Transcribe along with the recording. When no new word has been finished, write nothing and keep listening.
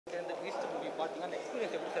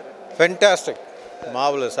Fantastic.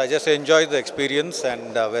 Marvelous. I just enjoyed the experience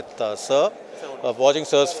and with Sir, watching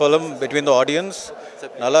Sir's film between the audience.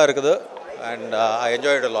 Nalla irukudhu and I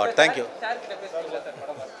enjoyed it a lot. Thank you.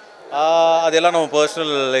 Adella no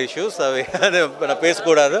personal issues. I பேச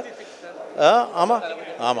கூடாது. ஆமா.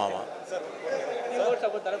 ஆமா ஆமா.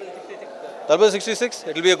 Thalapathy 66,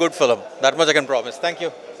 it will be a good film. That much I can promise. Thank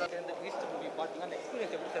you.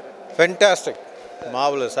 Fantastic.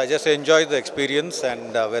 Marvelous. I just enjoyed the experience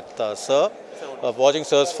and with Sir, watching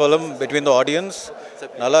Sir's film between the audience.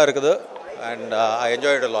 Nalla irukudhu and I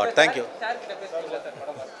enjoyed it a lot. Thank you.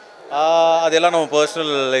 Adella no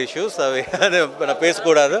personal issues. I பேச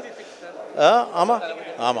கூடாது. ஆமா.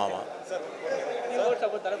 ஆமா ஆமா.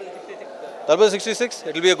 Thalapathy 66,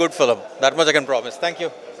 it will be a good film. That much I can promise. Thank you.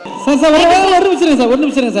 Sir, ஒரு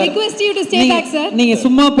நிமிஷம் sir. Request you to stay back, sir. நீங்க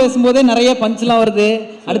சும்மா பேசும்போதே நிறைய பஞ்ச்லாம் வருது.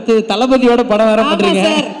 அடுத்து தலபதியோட படம் வேற பண்றீங்க.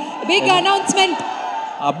 ஆமா சார். Big announcement.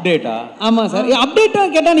 அப்டேட்டா? ஆமா சார். அப்டேட்டா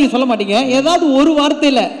கேட்டா நீங்க சொல்ல மாட்டீங்க. ஏதாவது ஒரு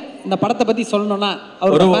வார்த்தையில இந்த படத்தை பத்தி சொல்லணும்னா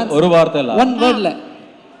ஒரு வார்த்தையில. One wordல.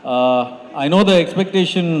 I know the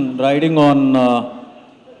expectation riding on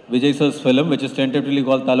Vijay sir's film, which is tentatively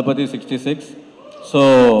called Thalapathy 66. So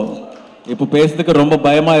இப்போ பேசுறதுக்கு ரொம்ப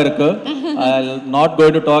பயமா இருக்கு. I'll not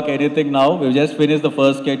going to talk anything now. We've just finished the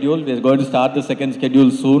first schedule. We're going to start the second schedule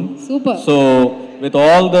soon. Super. So with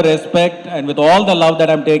all the respect and with all the love that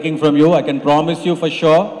I'm taking from you, I can promise you for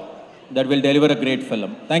sure that we'll deliver a great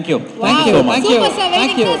film. Thank you. Wow. Thank you so much. Super, sir.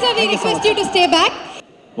 Very nice, sir. We request you to stay back.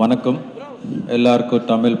 வணக்கம். எல்லாருக்கும்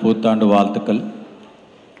தமிழ் புத்தாண்டு வாழ்த்துக்கள்.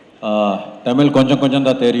 தமிழ் கொஞ்சம் கொஞ்சம்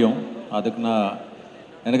தான் தெரியும். அதுக்கு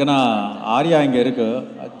எனக்கு ஆர்யா இங்கே இருக்கு.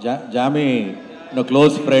 ஜாமி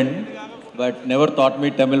close friend, but never taught me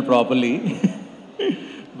Tamil properly.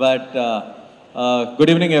 But good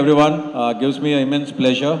evening everyone. Gives me immense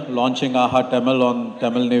pleasure launching AHA Tamil on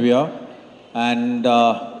Tamil New Year. And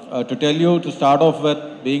to tell you, to start off with,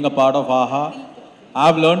 being a part of AHA,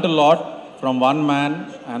 I've learned a lot from one man,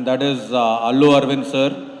 and that is Allu Arvind sir,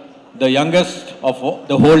 the youngest of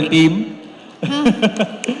the whole team.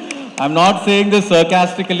 I'm not saying this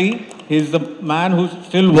sarcastically. He's the man who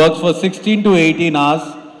still works for 16 to 18 hours.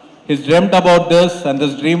 He's dreamt about this, and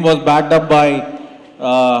this dream was backed up by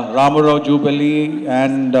Ramarao Jubali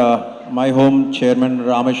and my home chairman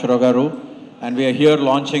Rameshwara Garu. And we are here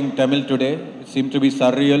launching Tamil today. It seems to be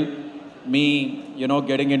surreal. Me,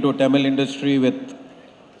 getting into Tamil industry with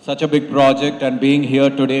such a big project and being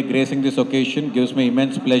here today, gracing this occasion, gives me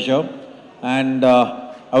immense pleasure. And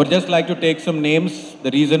I would just like to take some names.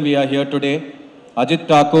 The reason we are here today: Ajit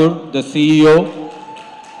Thakur, the CEO,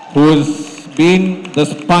 who has been the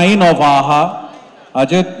spine of AHA.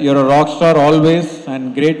 Ajit, you're a rock star always, and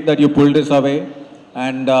great that you pulled this away.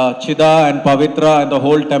 And Chida and Pavitra and the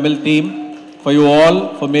whole Tamil team, for you all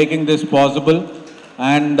for making this possible.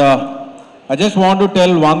 And I just want to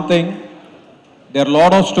tell one thing. There are a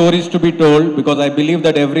lot of stories to be told, because I believe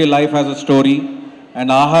that every life has a story, and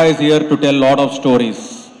AHA is here to tell a lot of stories.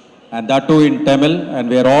 And that too in Tamil, and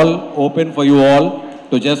we are all open for you all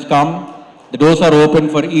to just come. The doors are open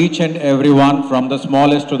for each and everyone, from the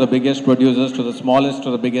smallest to the biggest producers, to the smallest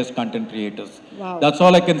to the biggest content creators. Wow. That's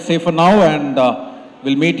all I can say for now, and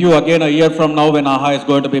we'll meet you again a year from now when AHA is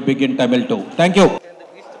going to be big in Tamil too. Thank you.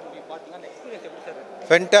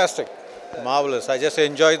 Fantastic. Marvelous. I just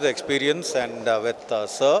enjoyed the experience and with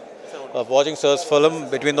Sir, watching Sir's film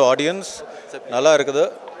between the audience. Nalla irukudhu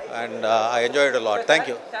and I enjoyed it a lot. Thank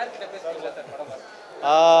you.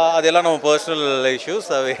 Adella no personal issues.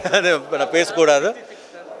 I பேச கூடாது.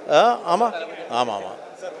 ஆமா. ஆமா ஆமா.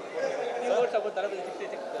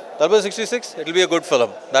 Thalapathy 66, it will be a good film.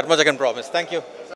 That much I can promise. Thank you.